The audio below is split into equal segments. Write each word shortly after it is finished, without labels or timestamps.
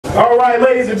All right,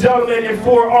 ladies and gentlemen, and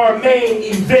for our main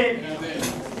event,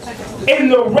 in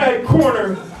the red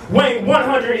corner, weighing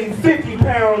 150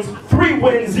 pounds, 3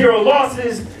 wins, 0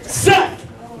 losses, Seth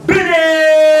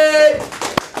Bennett!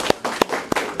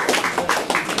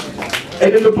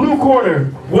 And in the blue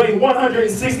corner, weighing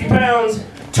 160 pounds,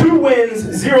 2 wins,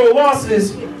 0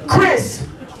 losses,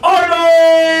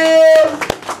 Arnold!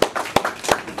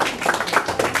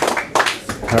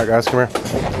 All right, guys, come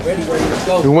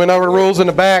here. We went over the rules in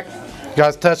the back. You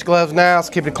guys touch gloves now. Let's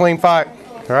keep it a clean fight.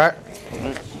 All right?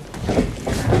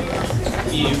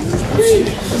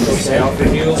 Stay off the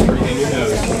heels, breathe in your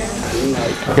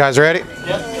nose. You guys ready?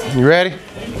 Yep. You ready?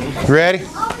 You ready?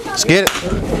 Let's get it.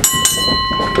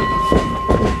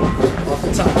 Off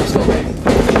the top, let's go, baby.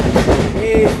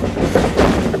 Yeah.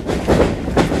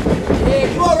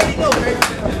 Yeah, you already know, baby.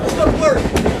 Let's go to work.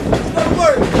 Let's go to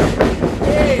work.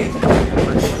 Yeah.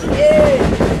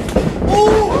 Yeah.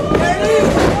 Ooh, there it is.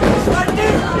 It's right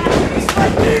there. It's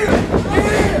right there.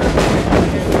 Yeah.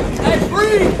 Hey,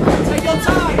 breathe. Take your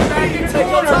time. Take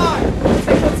your time.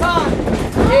 Take your time.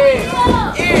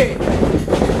 Yeah. Yeah.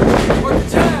 Work the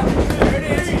jab. There it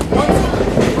is. 1, 2.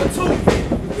 1, 2.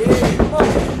 Yeah. Come on.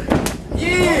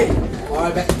 Yeah. All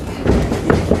right, back.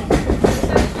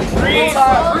 Breathe.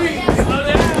 Slow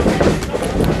down.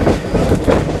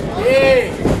 Yeah.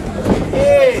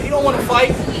 Yeah. He don't want to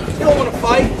fight. He don't want to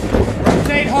fight.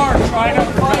 Rotate hard, try not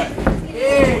to fight.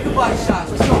 Yeah, good body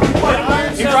shots. Let's go. Keep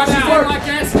working. He rushes in like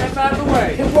that, step out of the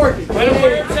way. Keep working. Let him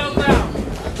wear himself down.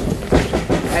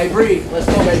 Hey, breathe. Let's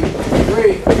go, baby.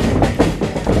 Breathe.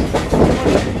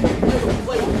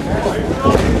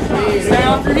 Stay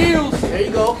off your heels. There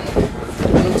you go.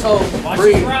 Little toe.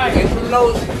 Breathe. In through the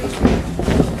nose.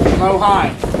 Low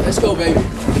high. Let's go, baby.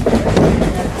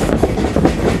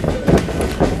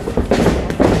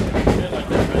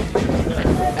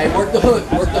 Hey, work the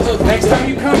hook. Work the hook. Next time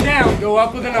you come down, go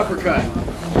up with an uppercut.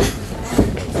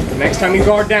 Next time you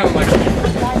guard down like that.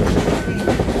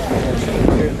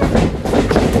 There you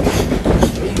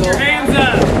go. Your hands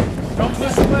up. Don't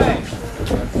push away.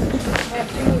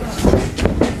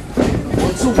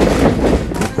 1, 2.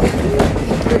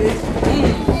 There it is.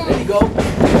 There you go.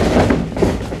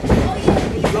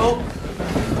 There you go.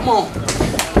 Come on.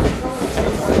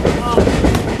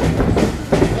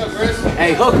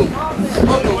 Hey, hook him.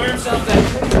 Hook him. Wear himself down.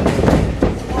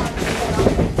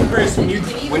 Chris, when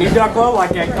you duck low like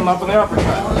that, come up with an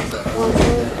uppercut.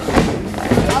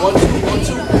 1, 2.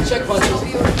 Check punches.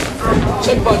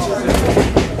 Check punches.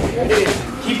 There it is.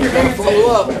 Keep your hands Follow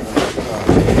up.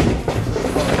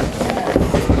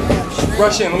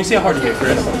 Rush in. Let me see how hard you hit,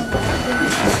 Chris.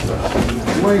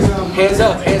 Hands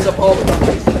up. Hands up all the time.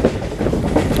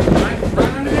 Right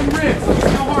under them ribs. Let me see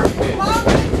how hard you hit.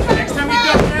 Next time you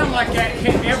duck down like that,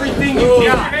 hit everything you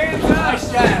got.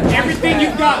 Nice jab. Everything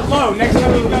you've got low. Next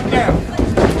time you duck down.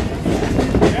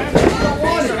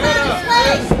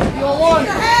 You don't want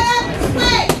it.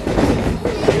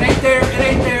 It ain't there. It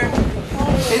ain't there.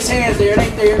 His hand's there. It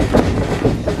ain't there.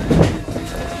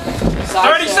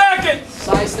 30 seconds.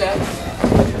 Side step.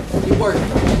 Keep working.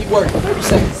 Keep working. 30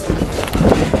 seconds.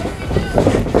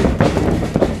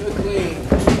 Good clean.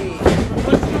 Clean.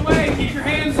 Push it away. Keep your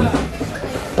hands up.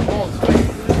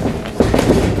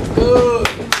 Good.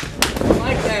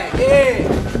 Like that.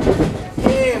 Yeah.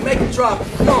 Yeah. Make it drop.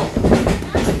 Come on.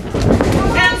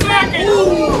 10 seconds.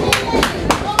 Ooh.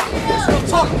 That's what I'm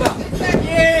talking about.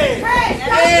 Yeah.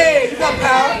 Yeah. You got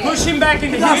power. Push him back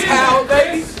into You got his power,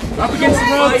 baby. Up against the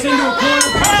ropes, into a corner.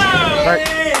 Right.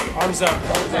 Arms up.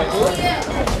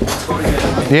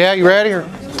 Yeah, you ready? Or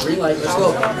Green light. Let's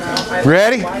go.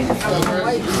 ready?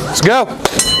 Let's go.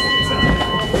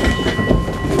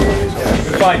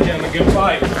 Good fight, gentlemen. Good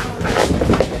fight.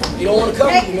 You don't want to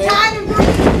cover me, man.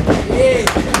 Yeah.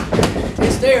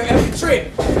 It's there every trick.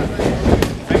 Yeah.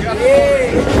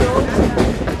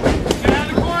 Get out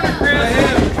of the corner, Chris.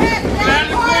 Get out of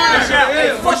the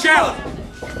corner. Push out.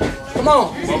 Come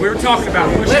on. What we were talking about.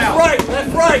 Push Left, out. right.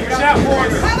 Left, right. Push out,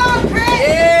 corner.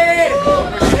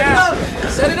 Yeah. Push out.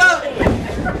 Set it up.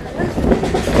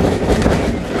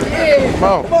 Yeah. Come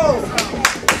on. Come on.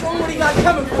 Show him what he got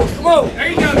coming for. Come on. There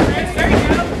you go, Chris. There you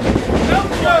go. Go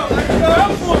for it.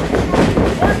 Go for it.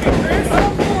 Work it, Chris.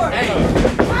 Hey.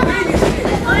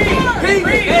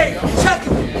 Breathe. Hey. Check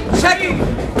him. Check him.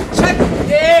 Check him.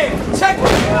 Yeah. Check him.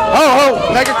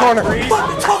 Oh, make a corner.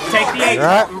 Take the 8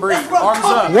 Right. and breathe. Arms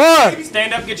up. 1,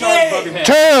 Stand up, get your arms above your head.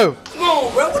 2, Come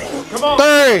on, bro. What are you? Come on.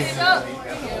 3,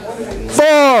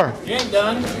 4, You ain't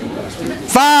done.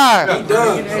 5,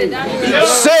 Done.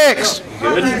 6,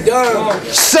 Done.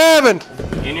 7.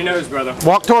 In your nose, brother.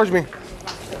 Walk towards me.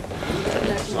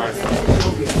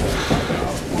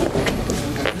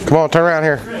 Come on, turn around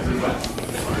here.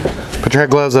 Put your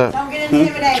gloves up. Don't get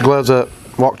intimidated. Put your gloves up.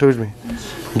 Walk towards me.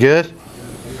 Good?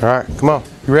 All right, come on.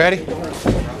 You ready?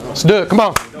 Let's do it. Come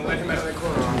on. Don't let him out of that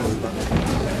corner.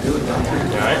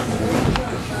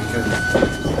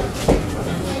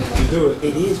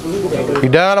 You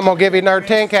done? I'm going to give you another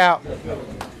 10 count.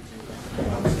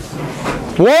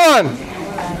 1,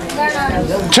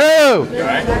 2,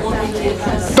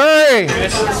 3,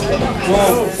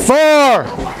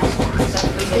 4,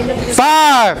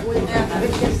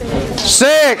 5,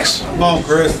 6, Come on,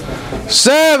 Chris.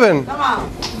 7,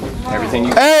 Everything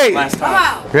you 8. last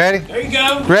time. Ready? There you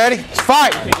go. Ready? Let's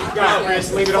fight. You got it,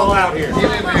 Chris. Leave it all out here.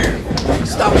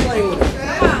 Stop playing with it.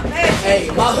 Hey,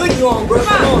 my hoodie on, bro.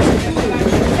 Come on.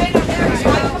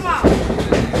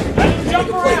 Let him jump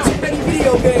around. Too many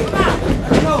video games.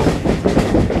 Come on.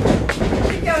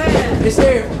 It's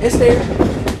there. It's there.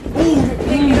 Ooh,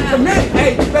 commit.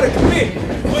 Hey, you better commit.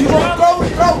 You want to throw?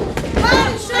 Throw.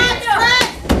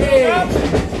 Yeah.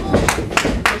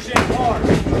 Push in hard.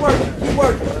 Keep working. Keep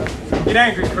working. Get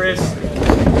angry, Chris.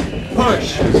 Push.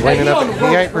 Leaning up. He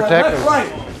ain't protecting. Left, right.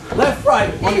 Left, right.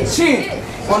 On the chin.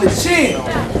 On the chin.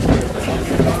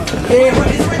 Yeah, but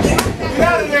it's right there. Get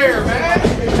out of there, man.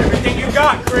 Everything you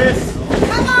got, Chris.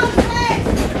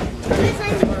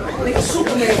 Like a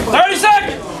Superman. 30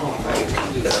 seconds.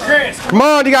 Chris. Come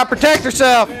on, you got to protect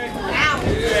yourself.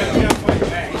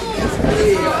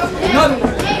 Another one.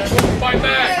 Fight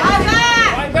back. Fight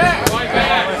back. Fight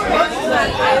back.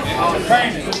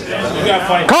 You got to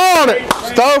fight. Calling it.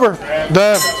 It's over.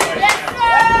 Done.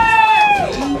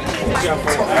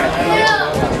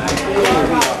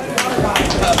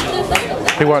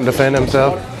 He wanted to defend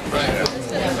himself.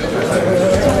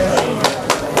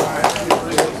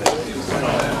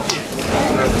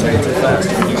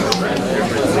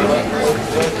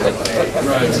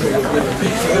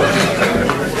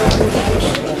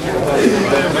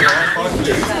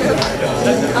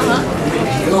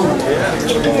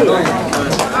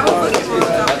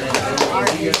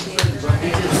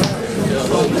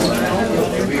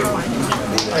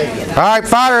 All right,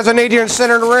 fighters, I need you in the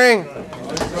center of the ring.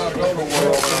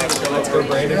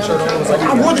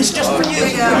 I won this just for you.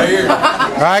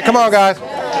 All right, come on, guys.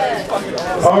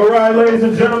 All right, ladies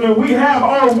and gentlemen, we have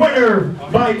our winner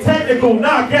by technical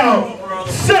knockout,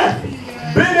 Seth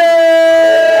Bennett.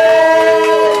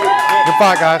 Good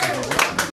fight, guys.